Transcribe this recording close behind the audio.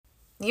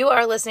You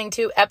are listening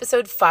to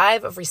episode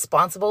 5 of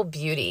Responsible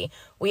Beauty.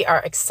 We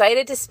are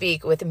excited to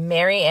speak with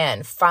Mary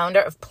Ann,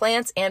 founder of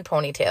Plants and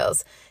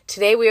Ponytails.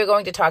 Today we are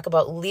going to talk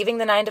about leaving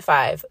the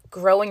 9-to-5,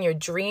 growing your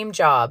dream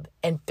job,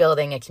 and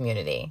building a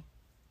community.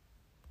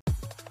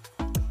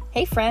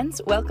 Hey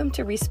friends, welcome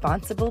to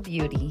Responsible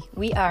Beauty.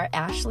 We are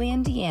Ashley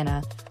and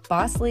Deanna,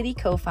 boss lady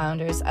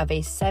co-founders of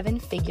a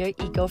 7-figure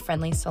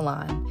eco-friendly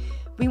salon.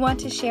 We want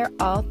to share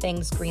all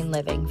things green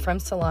living from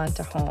salon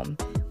to home.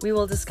 We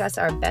will discuss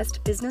our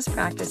best business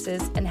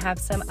practices and have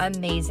some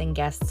amazing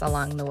guests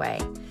along the way.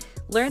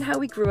 Learn how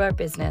we grew our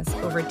business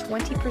over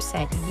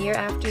 20% year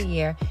after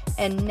year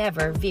and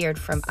never veered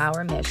from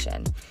our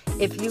mission.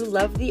 If you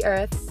love the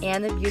earth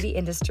and the beauty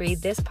industry,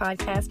 this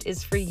podcast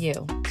is for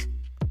you.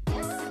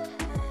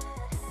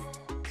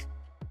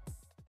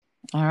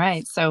 All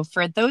right. So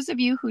for those of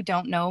you who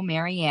don't know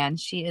Mary Ann,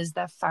 she is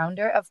the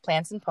founder of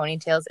Plants and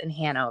Ponytails in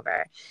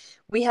Hanover.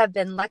 We have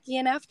been lucky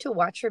enough to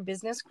watch her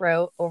business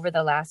grow over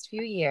the last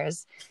few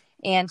years.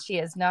 And she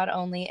is not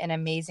only an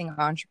amazing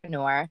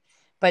entrepreneur,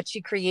 but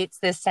she creates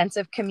this sense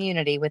of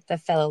community with the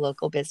fellow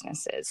local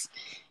businesses.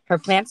 Her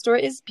plant store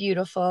is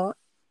beautiful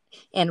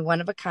and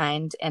one of a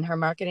kind, and her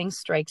marketing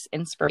strikes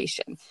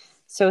inspiration.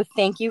 So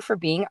thank you for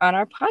being on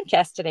our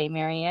podcast today,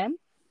 Mary Ann.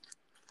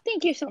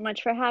 Thank you so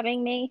much for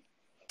having me.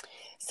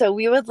 So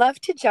we would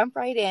love to jump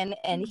right in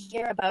and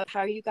hear about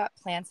how you got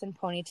Plants and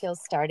Ponytails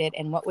started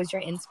and what was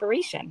your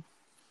inspiration?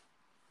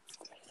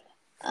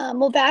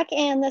 Well, back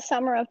in the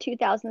summer of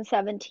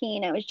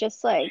 2017, I was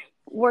just like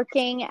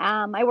working.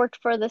 I worked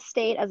for the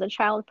state as a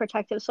child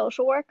protective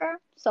social worker.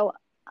 So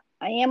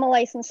I am a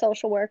licensed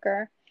social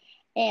worker,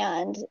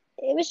 and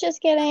it was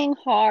just getting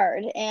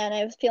hard, and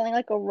I was feeling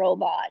like a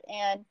robot.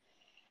 And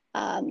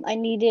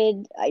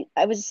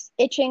I was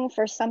itching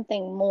for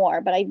something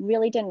more, but I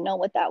really didn't know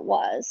what that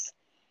was.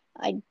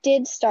 I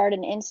did start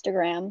an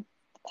Instagram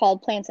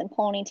called Plants and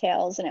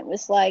Ponytails, and it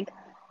was like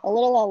a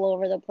little all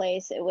over the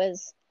place. It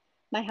was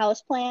my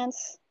house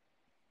plants,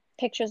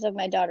 pictures of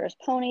my daughter's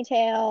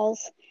ponytails.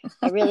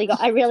 I really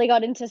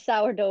got into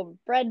sourdough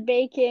bread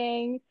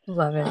baking.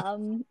 Love it.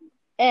 And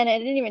I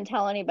didn't even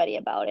tell anybody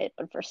about it,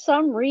 but for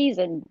some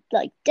reason,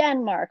 like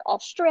Denmark,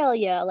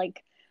 Australia,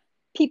 like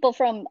people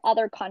from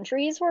other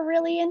countries were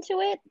really into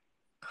it.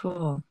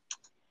 Cool.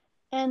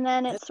 And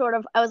then it sort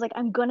of, I was like,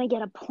 I'm going to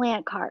get a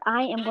plant cart.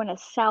 I am going to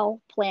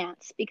sell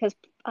plants because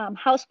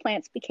house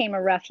plants became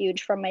a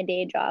refuge from my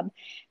day job.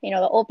 You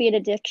know, the opiate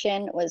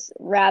addiction was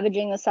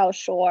ravaging the South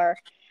Shore.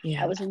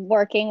 Yeah. I was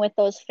working with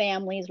those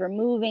families,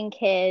 removing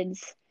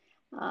kids,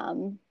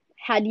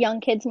 had young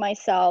kids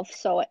myself.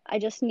 So I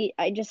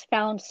just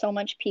found so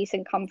much peace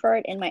and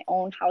comfort in my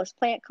own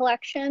houseplant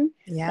collection.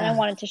 Yeah. And I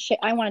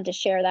wanted to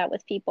share that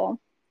with people.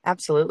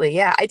 Absolutely.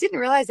 Yeah. I didn't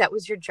realize that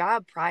was your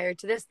job prior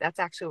to this. That's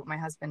actually what my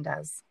husband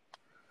does.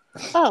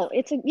 Oh,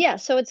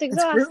 so it's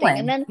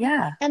exhausting. And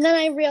then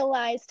I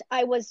realized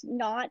I was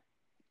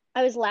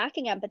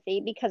lacking empathy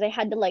because I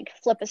had to like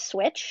flip a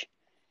switch.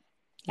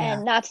 Yeah.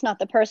 And that's not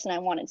the person I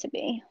wanted to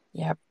be.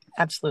 Yep.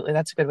 Absolutely.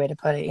 That's a good way to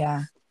put it.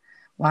 Yeah.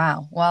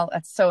 Wow. Well,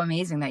 that's so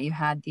amazing that you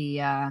had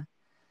the,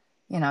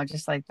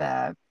 just like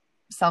the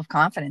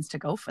self-confidence to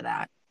go for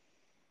that.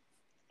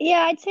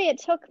 Yeah, I'd say it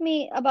took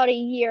me about a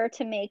year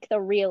to make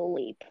the real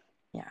leap.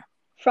 Yeah.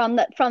 From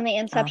the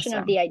inception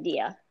of the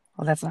idea.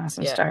 Well, that's an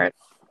awesome start.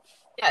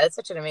 Yeah, that's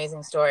such an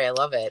amazing story. I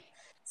love it.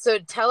 So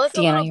tell us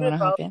Deanna, a little bit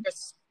about your...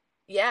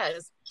 Yeah,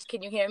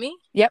 can you hear me?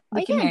 Yep,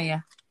 we can hear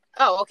you.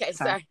 Oh, okay.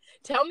 Sorry.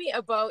 Tell me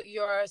about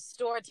your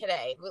store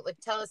today. Like,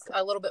 tell us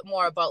a little bit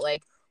more about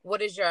like what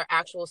does your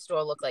actual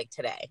store look like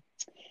today?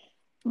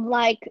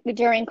 Like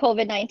during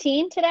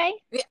COVID-19 today?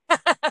 Yeah.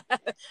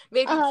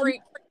 Maybe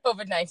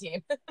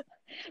pre-COVID-19.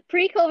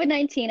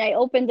 Pre-COVID-19, I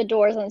opened the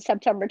doors on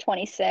September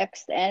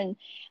 26th. And,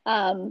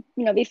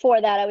 before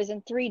that, I was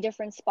in 3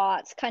 different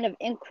spots, kind of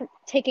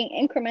taking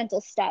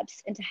incremental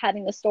steps into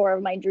having the store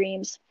of my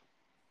dreams.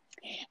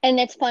 And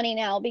it's funny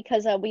now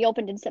because we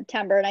opened in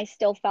September and I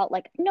still felt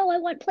like, no, I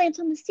want plants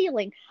on the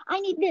ceiling. I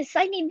need this,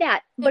 I need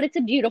that. But it's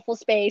a beautiful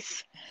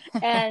space.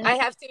 And I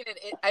have seen it.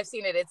 I've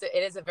seen it. It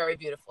is a very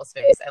beautiful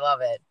space. I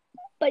love it.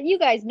 But you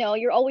guys know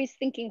you're always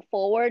thinking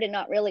forward and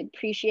not really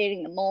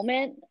appreciating the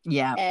moment.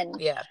 Yeah.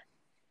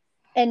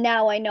 And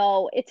now I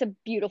know it's a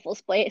beautiful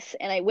space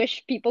and I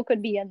wish people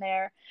could be in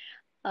there.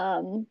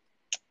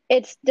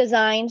 It's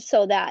designed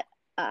so that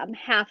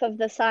half of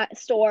the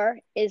store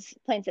is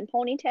Plants and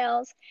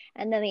Ponytails,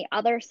 and then the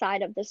other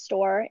side of the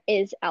store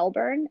is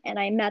Elburn. And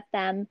I met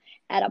them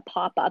at a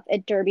pop-up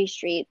at Derby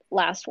Street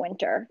last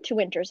winter, 2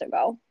 winters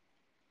ago.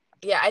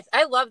 Yeah,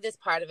 I love this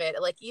part of it.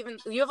 Like, even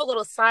you have a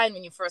little sign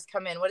when you first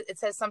come in. It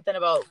says something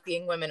about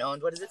being women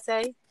owned. What does it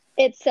say?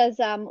 It says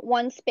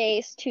 1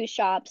 space, 2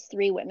 shops,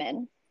 3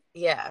 women.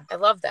 Yeah, I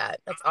love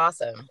that. That's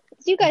awesome.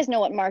 You guys know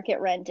what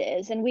market rent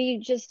is. And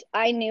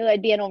I knew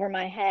I'd be in over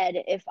my head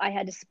if I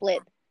had to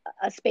split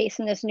a space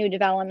in this new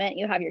development.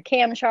 You have your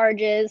CAM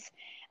charges.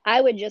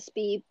 I would just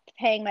be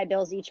paying my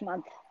bills each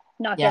month,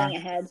 not getting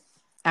ahead.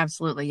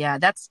 Absolutely. Yeah.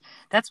 That's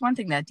one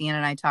thing that Deanna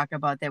and I talk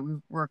about, that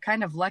we're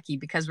kind of lucky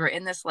because we're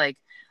in this like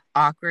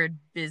awkward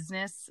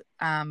business,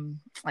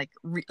 like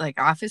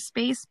office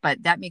space,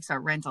 but that makes our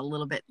rent a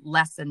little bit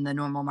less than the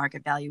normal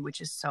market value,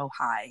 which is so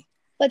high.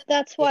 But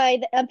that's why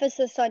the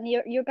emphasis on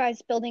your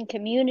guys building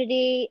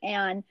community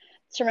and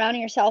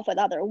surrounding yourself with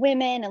other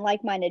women and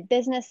like-minded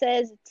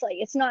businesses. It's like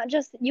it's not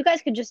just you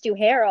guys could just do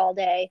hair all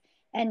day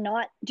and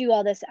not do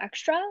all this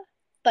extra,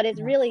 but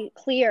it's really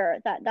clear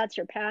that that's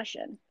your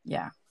passion.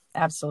 Yeah,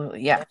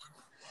 absolutely. Yeah.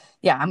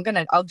 Yeah,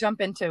 I'll jump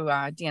into,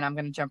 Deanna, I'm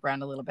going to jump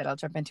around a little bit. I'll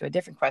jump into a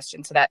different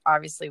question. So that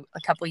obviously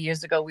a couple of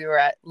years ago, we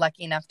were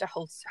lucky enough to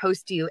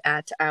host you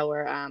at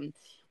our,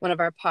 one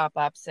of our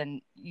pop-ups,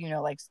 and,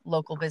 like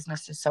local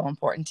business is so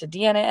important to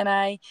Deanna and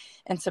I,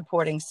 and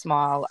supporting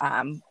small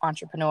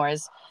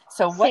entrepreneurs.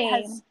 So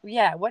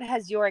what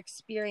has your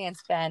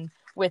experience been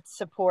with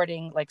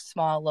supporting like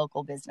small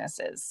local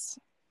businesses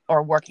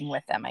or working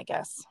with them, I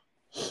guess?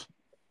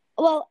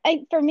 Well,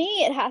 for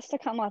me, it has to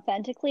come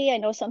authentically. I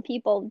know some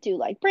people do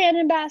like brand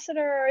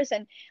ambassadors,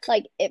 and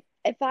like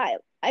if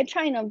I'm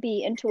trying to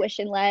be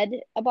intuition led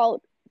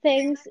about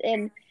things,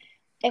 and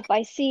if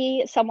I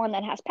see someone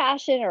that has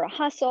passion or a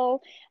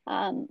hustle,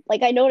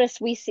 like I notice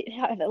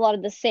have a lot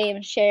of the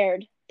same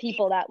shared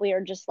people that we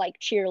are just like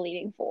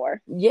cheerleading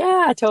for.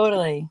 Yeah,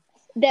 totally.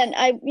 Then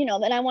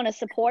then I want to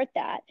support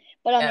that.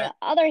 But on the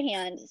other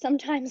hand,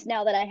 sometimes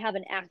now that I have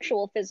an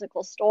actual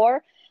physical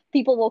store,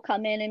 people will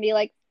come in and be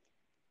like,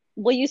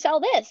 will you sell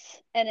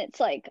this? And it's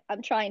like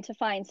I'm trying to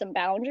find some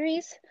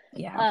boundaries.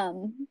 Yeah.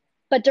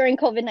 But during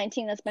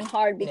COVID-19, that's been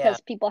hard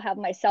because people have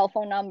my cell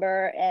phone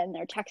number and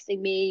they're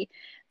texting me.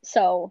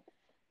 So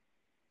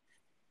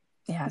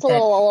it's a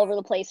little all over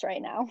the place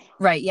right now.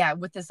 Right. Yeah.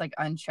 With this like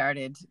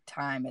uncharted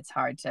time, it's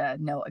hard to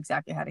know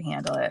exactly how to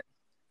handle it.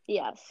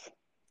 Yes.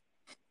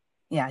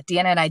 Yeah.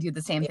 Deanna and I do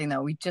the same thing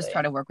though. We just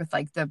try to work with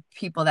like the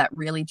people that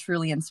really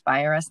truly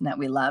inspire us and that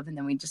we love. And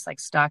then we just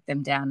like stalk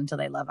them down until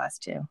they love us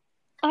too.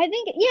 I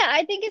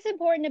think it's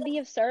important to be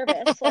of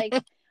service. Like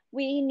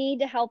we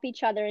need to help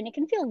each other, and it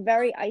can feel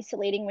very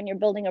isolating when you're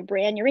building a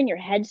brand. You're in your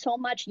head so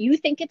much. You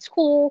think it's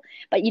cool,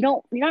 but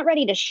you're not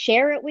ready to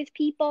share it with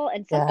people.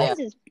 And sometimes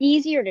it's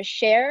easier to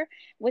share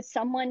with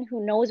someone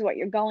who knows what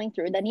you're going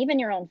through than even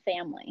your own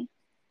family.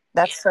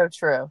 That's so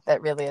true.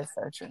 That really is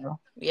so true.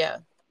 Yeah.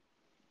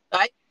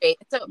 I agree.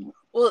 So,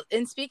 well,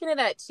 and speaking of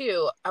that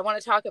too, I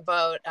want to talk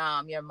about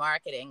your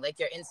marketing, like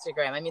your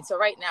Instagram. I mean, so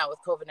right now with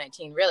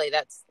COVID-19, really,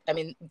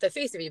 the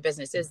face of your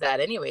business is that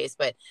anyways,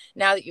 but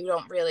now that you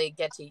don't really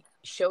get to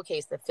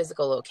showcase the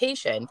physical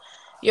location,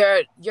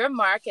 your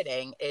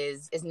marketing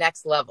is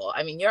next level.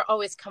 I mean, you're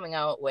always coming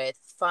out with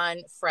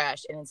fun,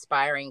 fresh, and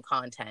inspiring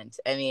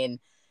content. I mean,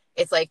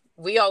 it's like,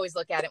 we always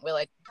look at it, we're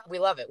like, we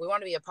love it. We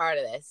want to be a part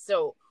of this.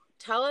 So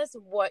tell us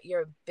what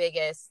your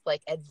biggest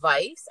like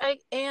advice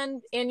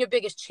and your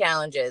biggest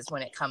challenges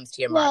when it comes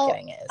to your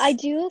marketing is. I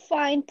do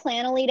find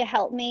Planoly to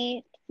help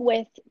me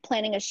with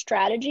planning a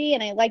strategy,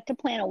 and I like to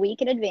plan a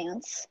week in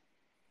advance.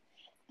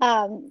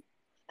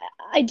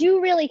 I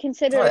do really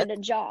consider it a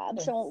job.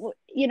 So,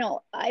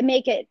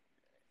 I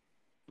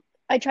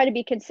try to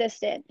be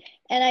consistent,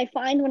 and I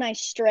find when I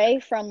stray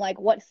from like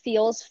what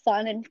feels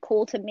fun and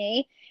cool to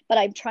me, but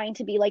I'm trying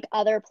to be like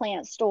other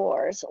plant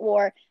stores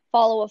or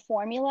follow a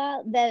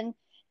formula, then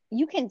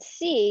you can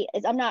see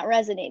I'm not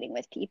resonating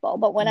with people.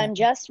 But when I'm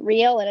just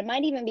real, and it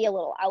might even be a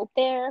little out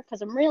there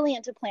because I'm really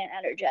into plant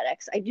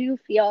energetics, I do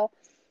feel,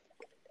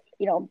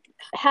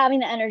 having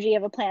the energy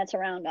of a plant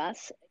around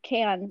us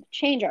can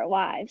change our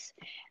lives.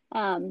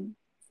 And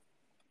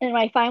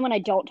I find when I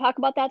don't talk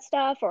about that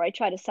stuff or I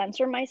try to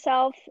censor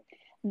myself,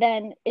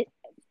 then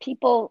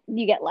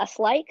you get less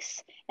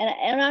likes, and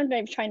I'm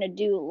not trying to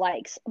do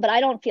likes, but I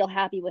don't feel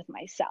happy with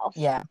myself.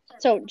 Yeah.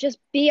 So just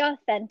be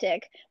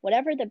authentic.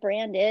 Whatever the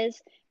brand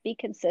is, be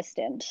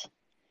consistent.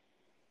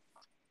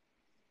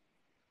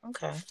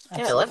 Okay.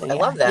 Yeah, I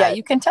love that. Yeah,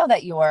 you can tell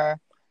that your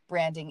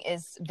branding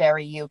is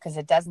very you because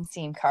it doesn't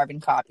seem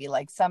carbon copy.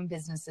 Like some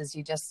businesses,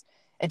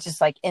 it's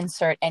just like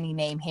insert any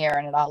name here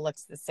and it all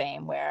looks the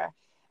same. Where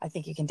I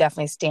think you can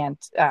definitely stand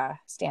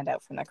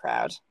out from the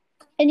crowd.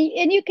 And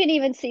you can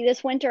even see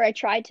this winter, I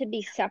tried to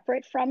be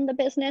separate from the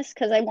business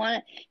because I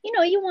want to,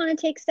 you want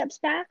to take steps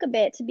back a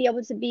bit to be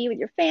able to be with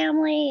your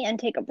family and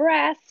take a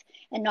breath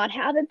and not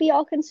have it be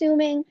all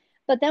consuming.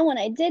 But then when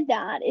I did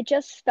that, it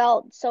just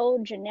felt so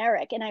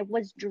generic, and I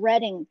was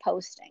dreading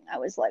posting. I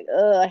was like,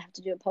 I have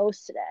to do a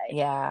post today.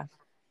 Yeah.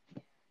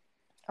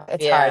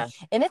 It's hard.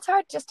 And it's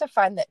hard just to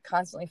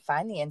constantly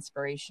find the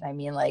inspiration. I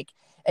mean, like,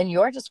 and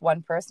you're just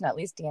one person, at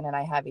least Dan and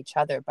I have each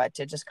other, but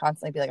to just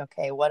constantly be like,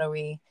 okay, what are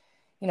we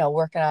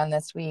working on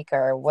this week,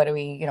 or what are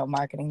we,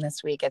 marketing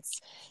this week? It's,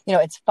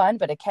 it's fun,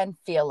 but it can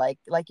feel like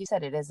you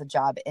said, it is a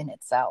job in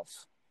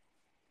itself.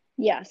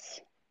 Yes.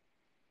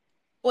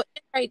 Well,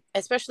 right.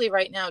 Especially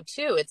right now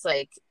too. It's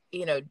like,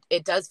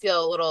 it does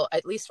feel a little,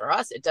 at least for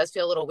us, it does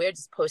feel a little weird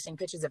just posting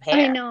pictures of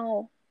hair. I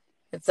know.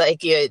 It's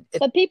like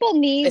but people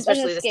need,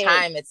 especially this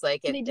time. It's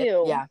like, they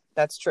do. Yeah,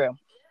 that's true.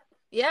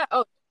 Yeah.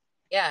 Oh,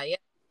 yeah. Yeah.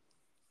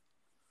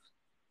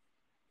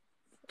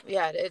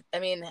 Yeah. I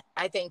mean,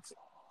 I think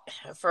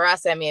for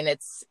us, I mean,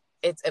 it's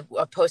it's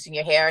posting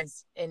your hair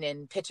and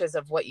in pictures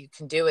of what you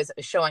can do is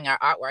showing our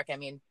artwork. I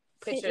mean,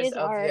 It pictures is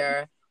of art.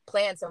 your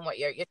plants and what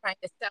you're trying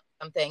to sell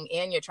something,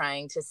 and you're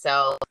trying to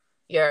sell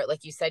your,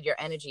 like you said, your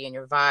energy and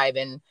your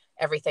vibe and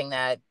everything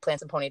that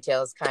Plants and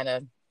Ponytails kind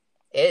of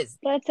is.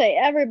 But I'd say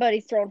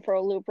everybody's thrown for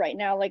a loop right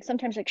now. Like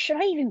sometimes like, should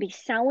I even be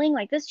selling?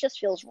 Like this just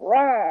feels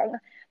wrong.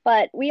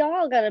 But we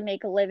all got to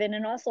make a living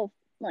and also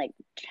like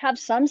have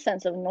some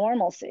sense of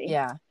normalcy.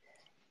 Yeah.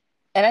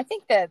 And I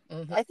think that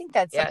Yeah,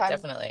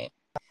 sometimes definitely.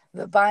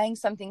 buying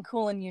something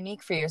cool and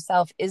unique for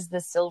yourself is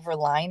the silver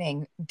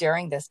lining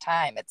during this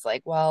time. It's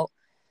like, well,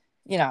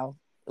 you know,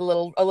 a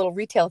little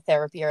retail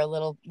therapy or a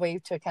little way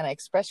to kind of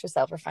express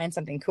yourself or find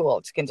something cool,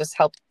 which can just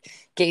help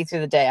get you through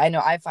the day. I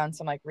know I found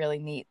some like really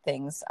neat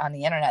things on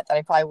the internet that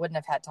I probably wouldn't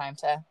have had time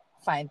to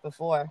find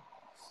before.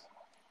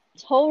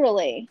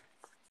 Totally.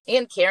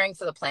 And caring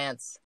for the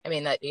plants. I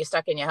mean, that you're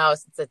stuck in your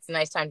house. It's a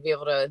nice time to be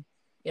able to,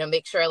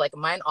 make sure, like,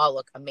 mine all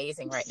look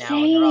amazing right now,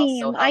 and they're all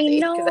so Same. I healthy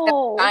because I have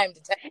know. time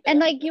to tend to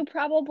And them. like you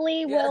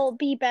probably Yeah. will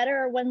be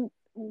better when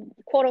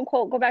quote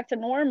unquote go back to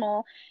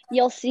normal.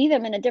 You'll see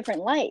them in a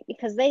different light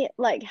because they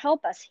like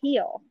help us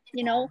heal.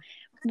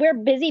 We're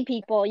busy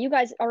people. You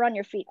guys are on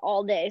your feet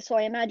all day. So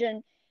I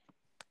imagine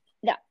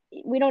that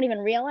we don't even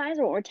realize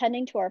when we're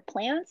tending to our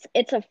plants,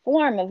 it's a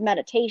form of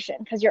meditation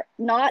because you're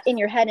not in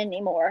your head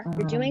anymore.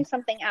 You're doing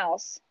something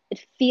else.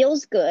 It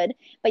feels good,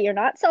 but you're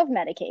not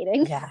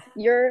self-medicating. Yeah.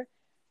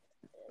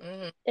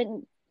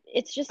 And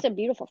it's just a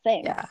beautiful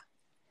thing. Yeah.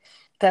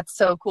 That's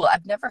so cool.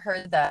 I've never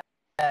heard the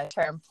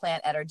term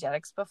plant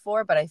energetics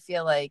before, but I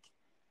feel like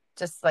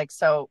just like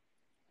so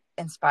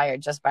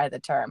inspired just by the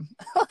term.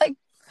 Like,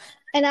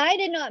 and I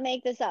did not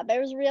make this up. I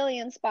was really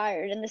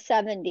inspired in the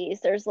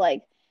 70s. There's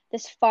like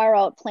this far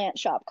out plant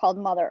shop called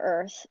Mother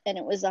Earth, and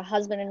it was a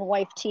husband and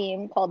wife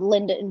team called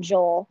Linda and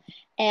Joel,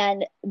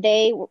 and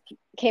they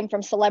came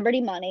from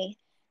celebrity money,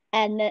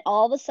 and then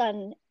all of a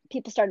sudden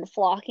people started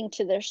flocking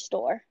to their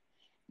store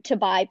to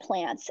buy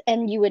plants,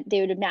 and they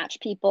would match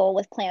people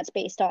with plants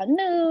based on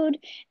mood,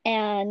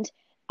 and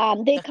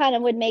they kind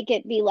of would make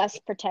it be less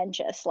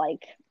pretentious,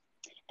 like.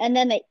 And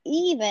then they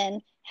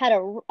even had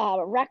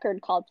a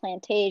record called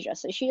Plantasia.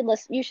 So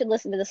you should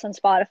listen to this on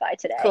Spotify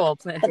today. cool,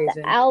 But Plantasia.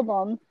 the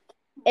album,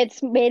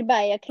 it's made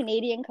by a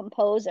Canadian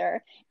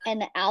composer,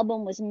 and the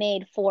album was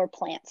made for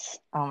plants.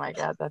 Oh my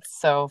God,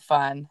 that's so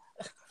fun.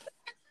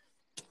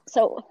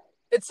 So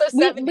It's so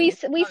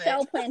 70s. we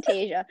sell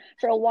Plantasia.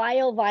 For a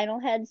while,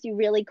 vinyl heads, you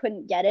really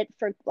couldn't get it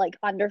for like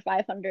under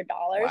 $500.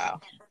 Wow.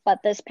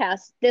 But this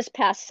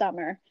past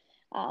summer,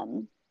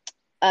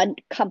 a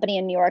company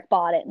in New York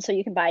bought it, and so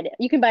you can buy it.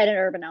 You can buy it at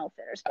Urban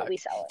Outfitters, but we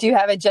sell it. Do you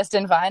have it just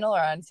in vinyl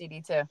or on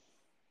CD too?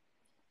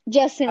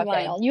 Just in Okay.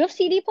 vinyl. You have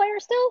CD player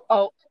still?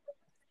 Oh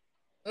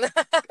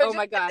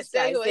my gosh,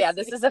 guys. Yeah,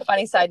 this is a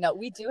funny side note.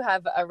 We do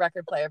have a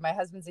record player. My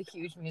husband's a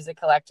huge music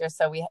collector,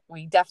 so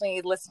we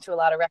definitely listen to a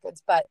lot of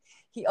records, but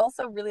he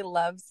also really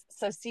loves,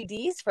 so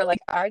CDs for like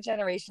our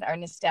generation are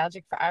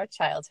nostalgic for our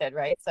childhood,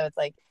 right? So it's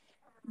like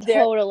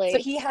Totally. So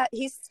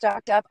he's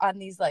stocked up on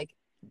these like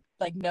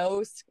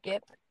no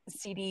skip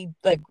CD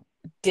like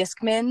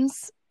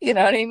Discmans, you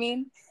know what I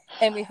mean?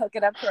 And we hook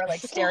it up to our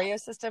like stereo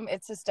system.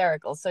 It's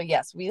hysterical. So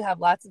yes, we have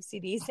lots of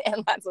CDs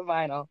and lots of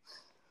vinyl.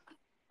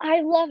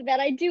 I love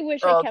that. I do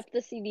wish I kept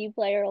the CD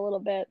player a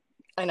little bit.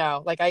 I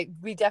know. Like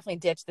we definitely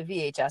ditched the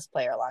VHS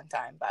player a long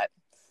time, but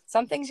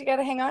some things you got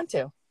to hang on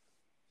to.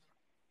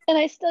 And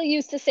I still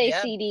used to say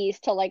CDs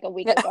till like a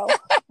week ago.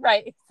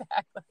 Right,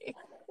 exactly.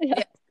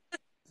 Yeah.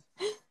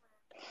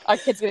 Our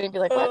kids are going to be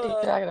like, what are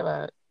you talking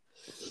about?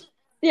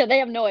 Yeah, they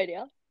have no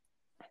idea.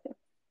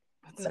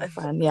 That's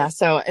so fun. Yeah.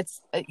 So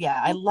it's,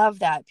 I love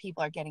that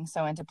people are getting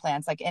so into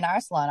plants. Like in our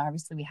salon,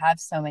 obviously we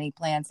have so many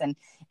plants, and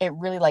it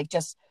really like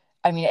just,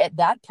 I mean,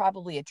 that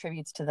probably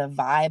attributes to the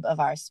vibe of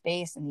our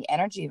space and the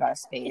energy of our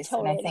space.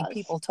 Totally and I think does.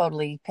 people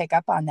totally pick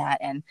up on that.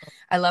 And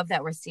I love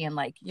that we're seeing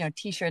like,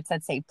 t-shirts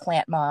that say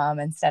plant mom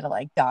instead of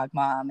like dog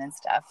mom and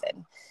stuff.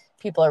 And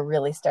people are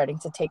really starting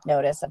to take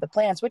notice of the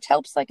plants, which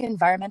helps like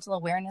environmental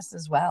awareness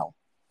as well.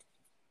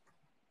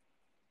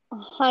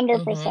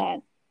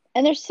 100%.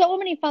 And there's so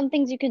many fun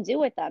things you can do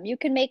with them. You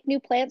can make new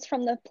plants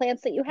from the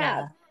plants that you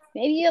have. Yeah.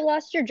 Maybe you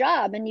lost your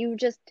job and you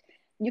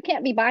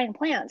can't be buying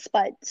plants,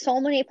 but so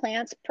many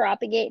plants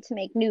propagate to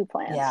make new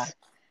plants. Yeah.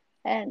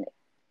 And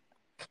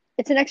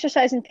it's an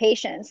exercise in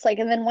patience. Like,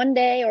 and then one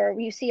day, or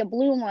you see a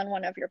bloom on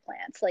one of your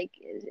plants, like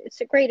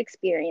it's a great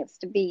experience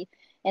to be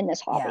in this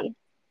hobby.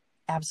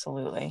 Yeah,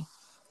 absolutely.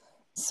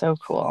 So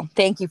cool.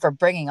 Thank you for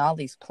bringing all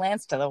these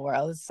plants to the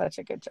world. It's such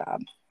a good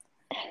job.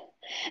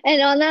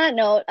 And on that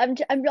note,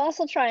 I'm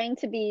also trying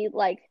to be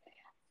like,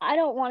 I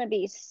don't want to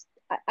be,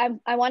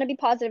 I want to be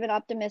positive and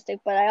optimistic,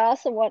 but I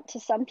also want to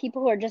some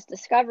people who are just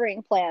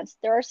discovering plants.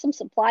 There are some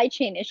supply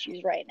chain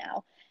issues right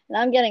now. And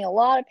I'm getting a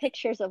lot of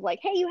pictures of like,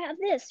 hey, you have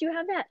this, you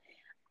have that.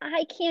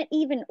 I can't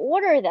even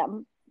order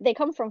them. They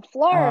come from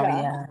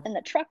Florida and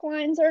the truck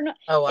lines are not,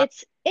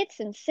 it's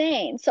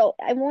insane. So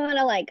I want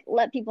to like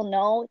let people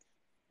know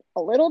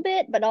a little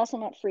bit, but also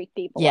not freak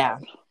people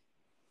out.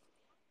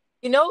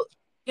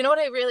 You know what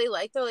I really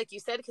like though, like you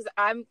said, because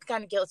I'm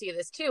kind of guilty of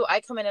this too. I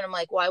come in and I'm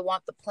like, well, I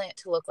want the plant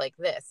to look like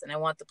this, and I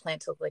want the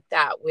plant to look like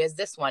that. Whereas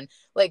this one,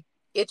 like,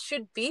 it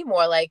should be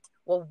more like,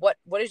 well,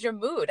 what is your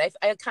mood?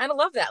 I kind of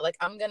love that. Like,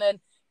 I'm gonna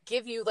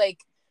give you like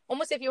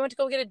almost if you went to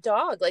go get a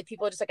dog, like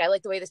people are just like, I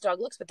like the way this dog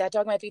looks, but that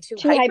dog might be too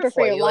hyper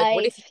for for your you. Like,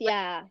 what if life.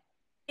 Yeah.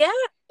 yeah,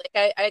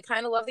 like I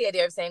kind of love the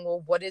idea of saying,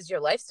 well, what is your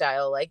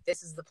lifestyle? Like,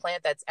 this is the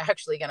plant that's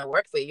actually going to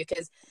work for you.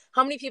 Because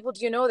how many people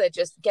do you know that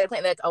just get a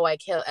plant like, oh, I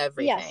kill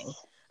everything.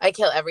 Yes. I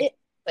kill everything.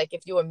 Like,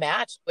 if you were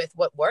matched with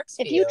what works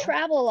for If you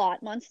travel a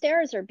lot,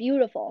 Monsteras are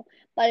beautiful.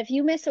 But if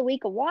you miss a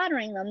week of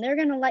watering them, they're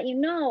going to let you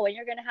know, and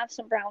you're going to have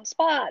some brown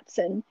spots.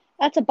 And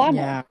that's a bummer.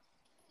 Yeah.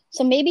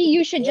 So maybe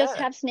you should just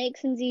have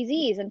snakes and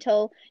ZZs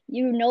until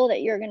you know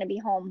that you're going to be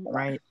home more.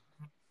 Right.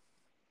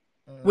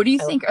 What do you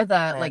think are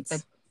the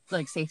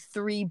say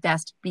 3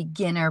 best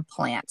beginner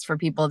plants for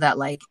people that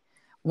like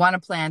want to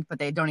plant but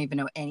they don't even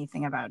know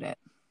anything about it?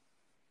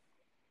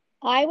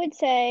 I would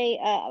say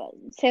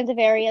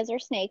Sansevieras or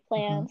snake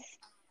plants,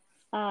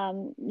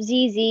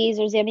 ZZs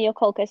or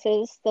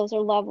Zambiococcuses. Those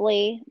are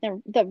lovely.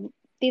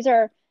 These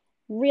are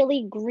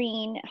really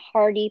green,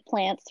 hardy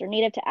plants. They're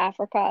native to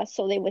Africa,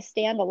 so they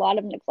withstand a lot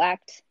of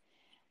neglect.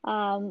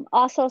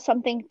 Also,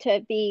 something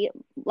to be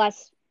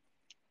less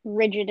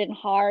rigid and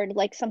hard,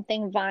 like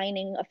something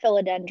vining, a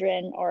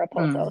philodendron or a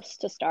pothos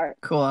to start.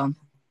 Cool.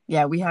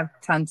 Yeah, we have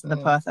tons of the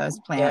pothos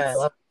plants.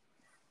 Yeah,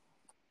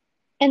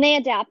 and they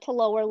adapt to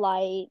lower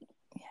light.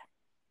 Yeah.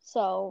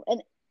 So,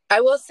 and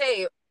I will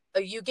say,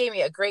 you gave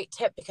me a great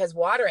tip, because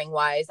watering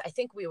wise, I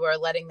think we were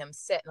letting them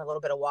sit in a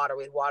little bit of water.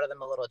 We'd water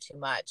them a little too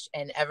much.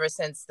 And ever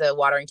since the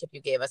watering tip you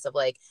gave us of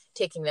like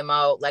taking them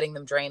out, letting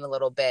them drain a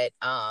little bit,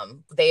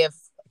 they have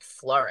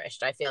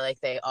flourished. I feel like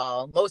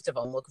most of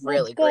them look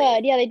really good.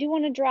 great. Yeah, they do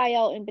want to dry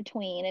out in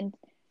between. And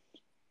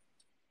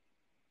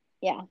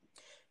yeah.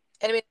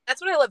 And I mean,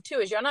 that's what I love too,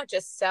 is you're not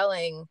just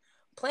selling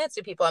plants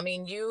to people. I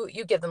mean, you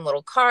give them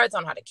little cards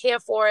on how to care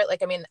for it.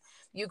 Like, I mean,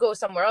 you go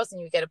somewhere else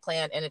and you get a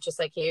plant and it's just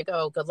like, here you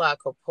go, good luck,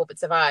 hope it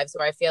survives.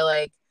 Where I feel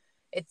like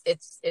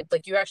it's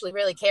like you actually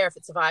really care if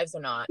it survives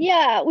or not.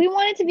 Yeah, we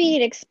want it to be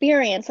an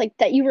experience like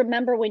that you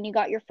remember when you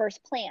got your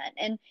first plant.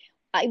 And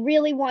I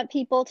really want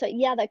people to,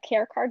 the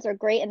care cards are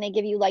great and they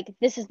give you like,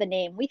 this is the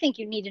name. We think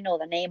you need to know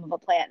the name of a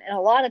plant. And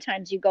a lot of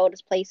times you go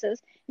to places,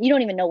 you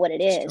don't even know what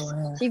it is.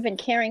 Sure. So you've been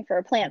caring for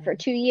a plant for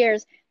 2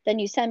 years, then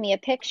you send me a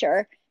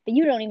picture, but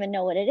you don't even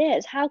know what it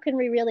is. How can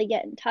we really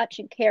get in touch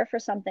and care for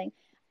something?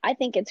 I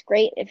think it's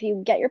great if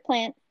you get your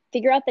plant,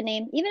 figure out the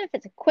name, even if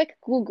it's a quick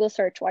Google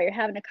search while you're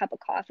having a cup of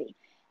coffee.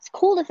 It's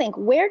cool to think,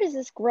 where does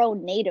this grow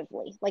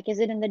natively? Like, is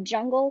it in the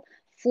jungle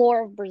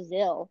floor of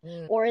Brazil?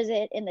 Or is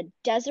it in the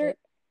desert?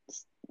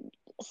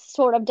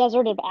 Sort of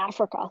desert of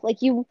Africa. Like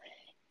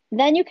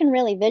then you can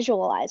really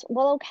visualize,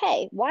 well,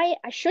 okay, why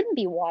I shouldn't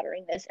be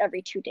watering this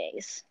every 2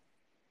 days.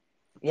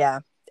 Yeah,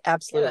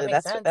 absolutely.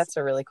 Yeah, that's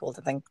a really cool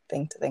thing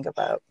to think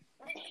about.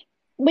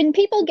 When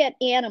people get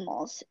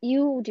animals,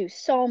 you do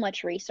so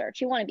much research.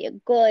 You want to be a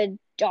good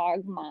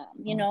dog mom,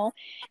 you know?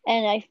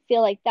 And I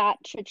feel like that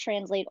should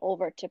translate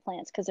over to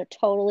plants because they're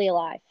totally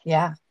alive.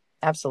 Yeah,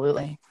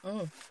 absolutely.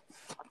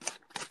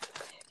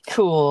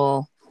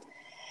 Cool.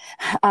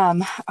 All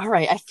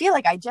right. I feel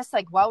like I just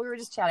like while we were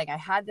just chatting, I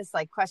had this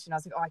like question. I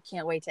was like, oh, I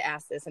can't wait to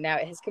ask this. And now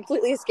it has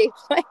completely escaped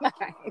my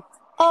mind.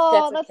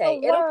 Oh, that's okay.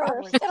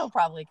 It'll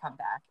probably come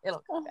back.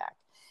 It'll come back.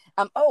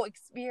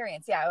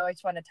 Experience. Yeah. I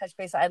just want to touch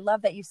base. I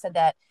love that you said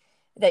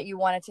that you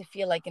want it to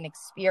feel like an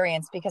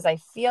experience, because I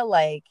feel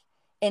like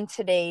in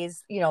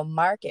today's,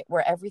 market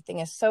where everything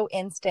is so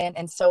instant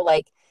and so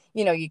like,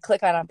 you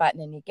click on a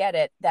button and you get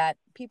it, that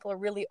people are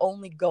really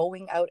only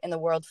going out in the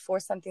world for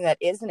something that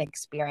is an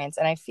experience.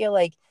 And I feel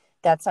like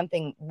that's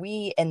something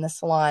we in the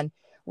salon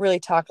really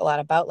talk a lot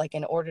about. Like,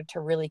 in order to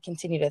really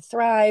continue to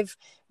thrive,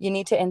 you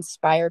need to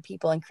inspire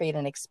people and create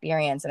an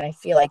experience. And I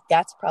feel like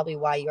that's probably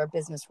why your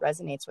business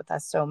resonates with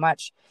us so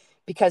much,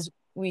 because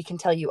we can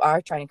tell you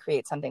are trying to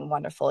create something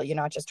wonderful. You're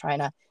not just trying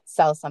to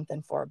sell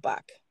something for a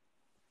buck.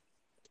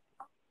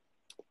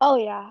 Oh,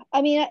 yeah.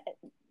 I mean,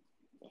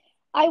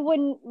 I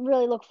wouldn't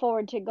really look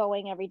forward to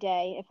going every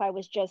day if I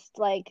was just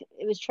like,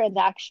 it was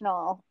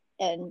transactional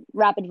and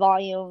rapid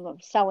volume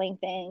of selling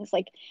things.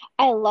 Like,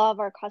 I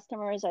love our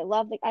customers.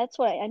 That's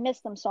what I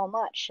miss them so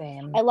much.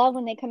 Same. I love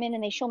when they come in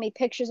and they show me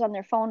pictures on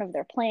their phone of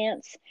their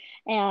plants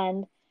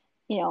and,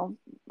 or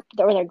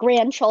their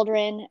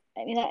grandchildren.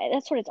 I mean,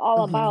 that's what it's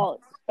all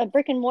about. A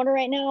brick and mortar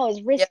right now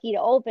is risky to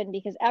open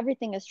because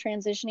everything is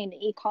transitioning to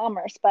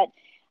e-commerce, but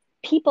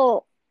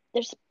people,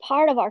 there's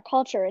part of our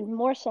culture, and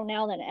more so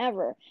now than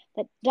ever,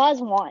 that does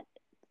want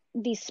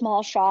these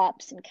small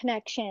shops and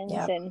connections.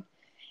 And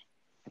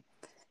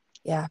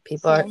yeah,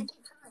 people are. I'm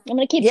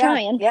gonna keep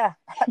trying. Yeah,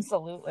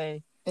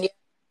 absolutely. Yeah.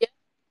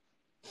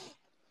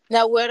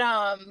 Now, what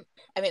I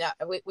mean,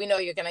 we know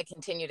you're gonna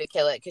continue to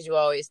kill it because you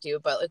always do.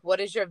 But like, what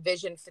is your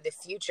vision for the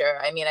future?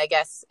 I mean, I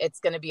guess it's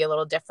gonna be a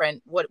little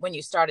different. When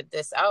you started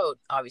this out,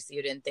 obviously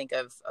you didn't think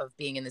of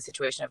being in the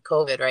situation of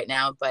COVID right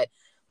now, but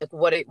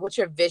like, what's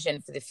your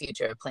vision for the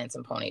future of Plants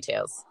and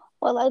Ponytails?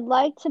 Well, I'd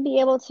like to be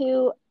able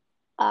to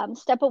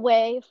step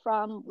away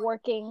from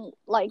working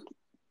like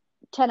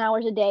 10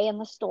 hours a day in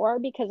the store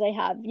because I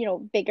have,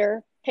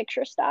 bigger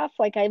picture stuff.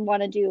 Like I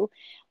want to do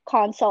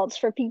consults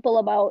for people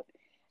about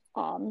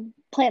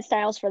plant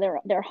styles for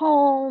their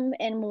home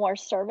and more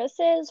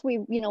services. We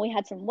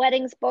had some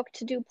weddings booked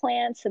to do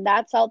plants, and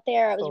that's out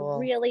there. I was Cool.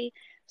 really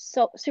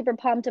super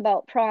pumped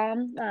about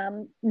prom,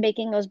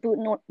 making those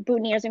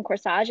boutonnieres and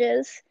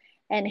corsages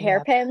and Yep.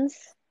 hairpins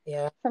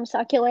Yeah. from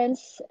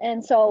succulents.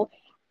 And so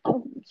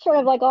I'm sort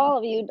of like all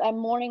of you, I'm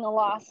mourning the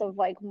loss of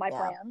like my Yeah.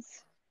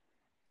 plans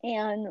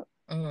and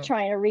Mhm.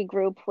 trying to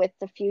regroup with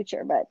the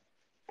future. But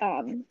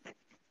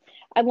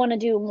I want to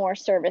do more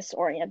service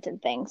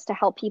oriented things to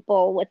help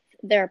people with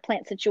their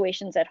plant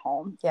situations at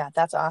home. Yeah,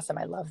 that's awesome.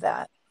 I love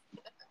that.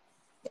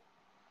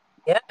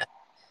 Yeah.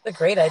 It's a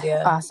great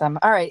idea. Awesome.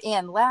 All right.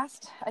 And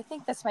I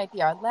think this might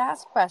be our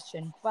last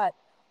question, but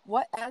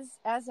what,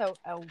 as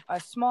a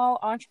small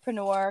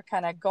entrepreneur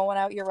kind of going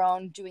out your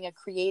own, doing a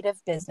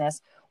creative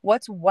business,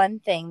 what's one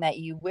thing that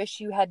you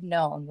wish you had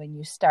known when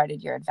you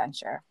started your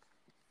adventure?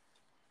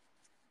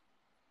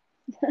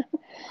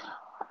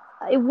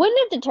 It wouldn't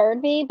have deterred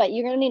me, but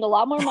you're going to need a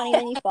lot more money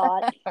than you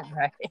thought.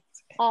 Right.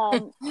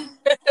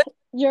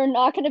 You're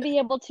not going to be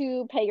able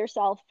to pay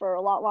yourself for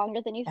a lot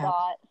longer than you Yeah.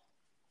 thought.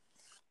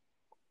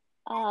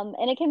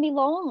 And it can be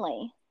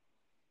lonely.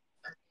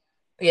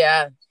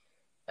 Yeah.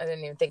 I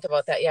didn't even think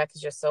about that. Yeah,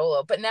 because you're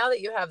solo. But now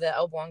that you have the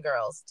Elborn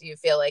girls, do you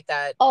feel like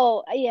that?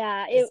 Oh,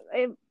 yeah.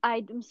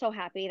 I'm so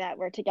happy that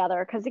we're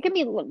together because it can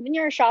be when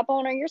you're a shop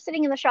owner, you're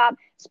sitting in the shop,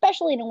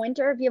 especially in the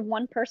winter, if you have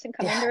one person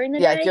come in during the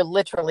Yeah, day. you're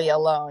literally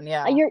alone.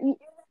 Yeah.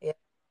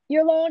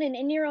 You're alone, and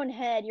in your own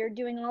head, you're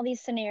doing all these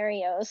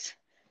scenarios.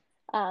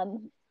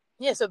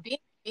 Yeah, so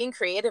being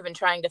creative and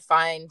trying to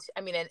find,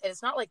 I mean, and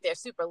it's not like they're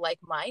super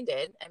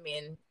like-minded. I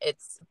mean,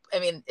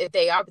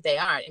 they are, but they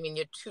aren't. I mean,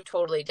 you're two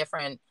totally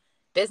different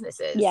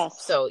businesses.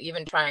 Yes. So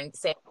even trying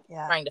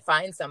to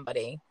find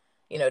somebody,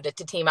 to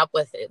team up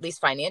with, at least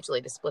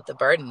financially, to split the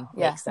burden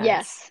makes sense.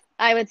 Yes.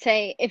 I would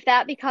say if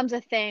that becomes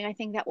a thing, I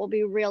think that will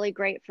be really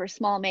great for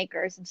small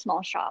makers and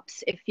small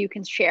shops if you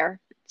can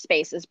share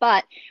spaces.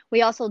 But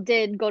we also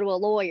did go to a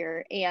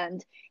lawyer,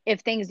 and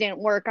if things didn't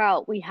work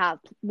out, we have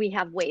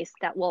ways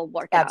that will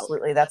work out.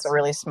 Absolutely. That's a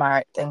really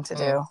smart thing to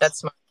do. That's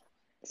smart.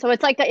 So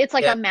it's like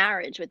a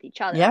marriage with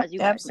each other, as you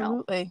guys know.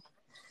 Absolutely.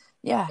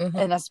 Yeah. Mhm.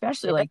 And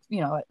especially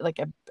like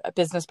a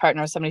business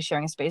partner or somebody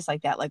sharing a space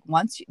like that, like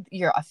once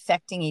you're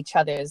affecting each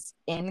other's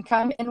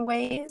income in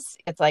ways,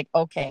 it's like,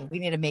 okay, we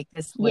need to make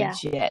this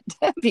legit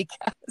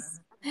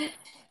because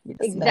you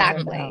just never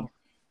Exactly. know.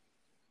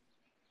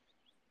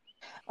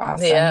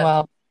 Awesome. Yeah.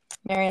 Well,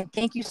 Marian,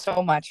 thank you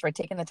so much for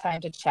taking the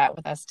time to chat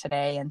with us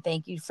today. And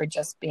thank you for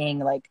just being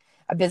like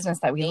a business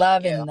that we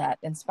love and that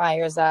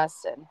inspires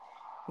us. And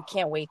we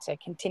can't wait to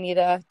continue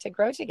to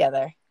grow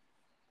together.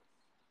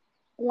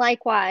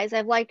 Likewise,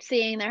 I've liked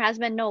seeing there has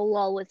been no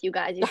lull with you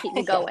guys. You keep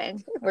me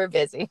going. We're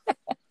busy.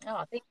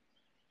 Oh,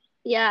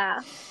 Yeah.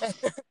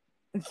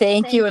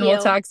 Thank you, and you.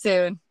 we'll talk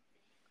soon.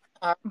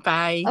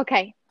 Bye.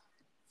 Okay.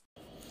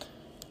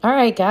 All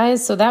right,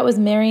 guys. So that was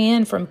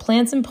Marianne from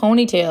Plants and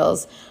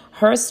Ponytails.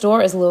 Her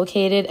store is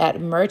located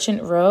at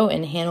Merchant Row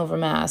in Hanover,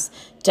 Mass.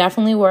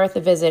 Definitely worth a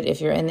visit if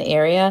you're in the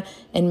area,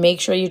 and make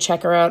sure you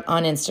check her out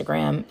on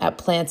Instagram at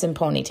Plants and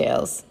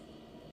Ponytails.